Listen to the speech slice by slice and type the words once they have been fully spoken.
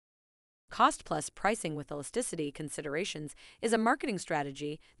Cost plus pricing with elasticity considerations is a marketing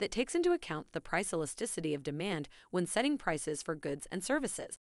strategy that takes into account the price elasticity of demand when setting prices for goods and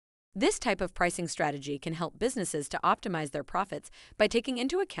services. This type of pricing strategy can help businesses to optimize their profits by taking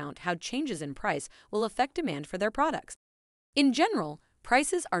into account how changes in price will affect demand for their products. In general,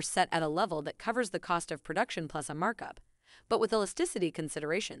 prices are set at a level that covers the cost of production plus a markup. But with elasticity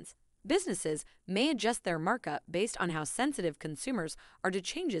considerations, businesses may adjust their markup based on how sensitive consumers are to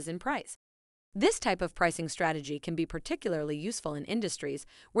changes in price. This type of pricing strategy can be particularly useful in industries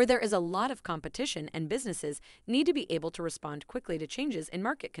where there is a lot of competition and businesses need to be able to respond quickly to changes in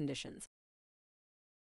market conditions.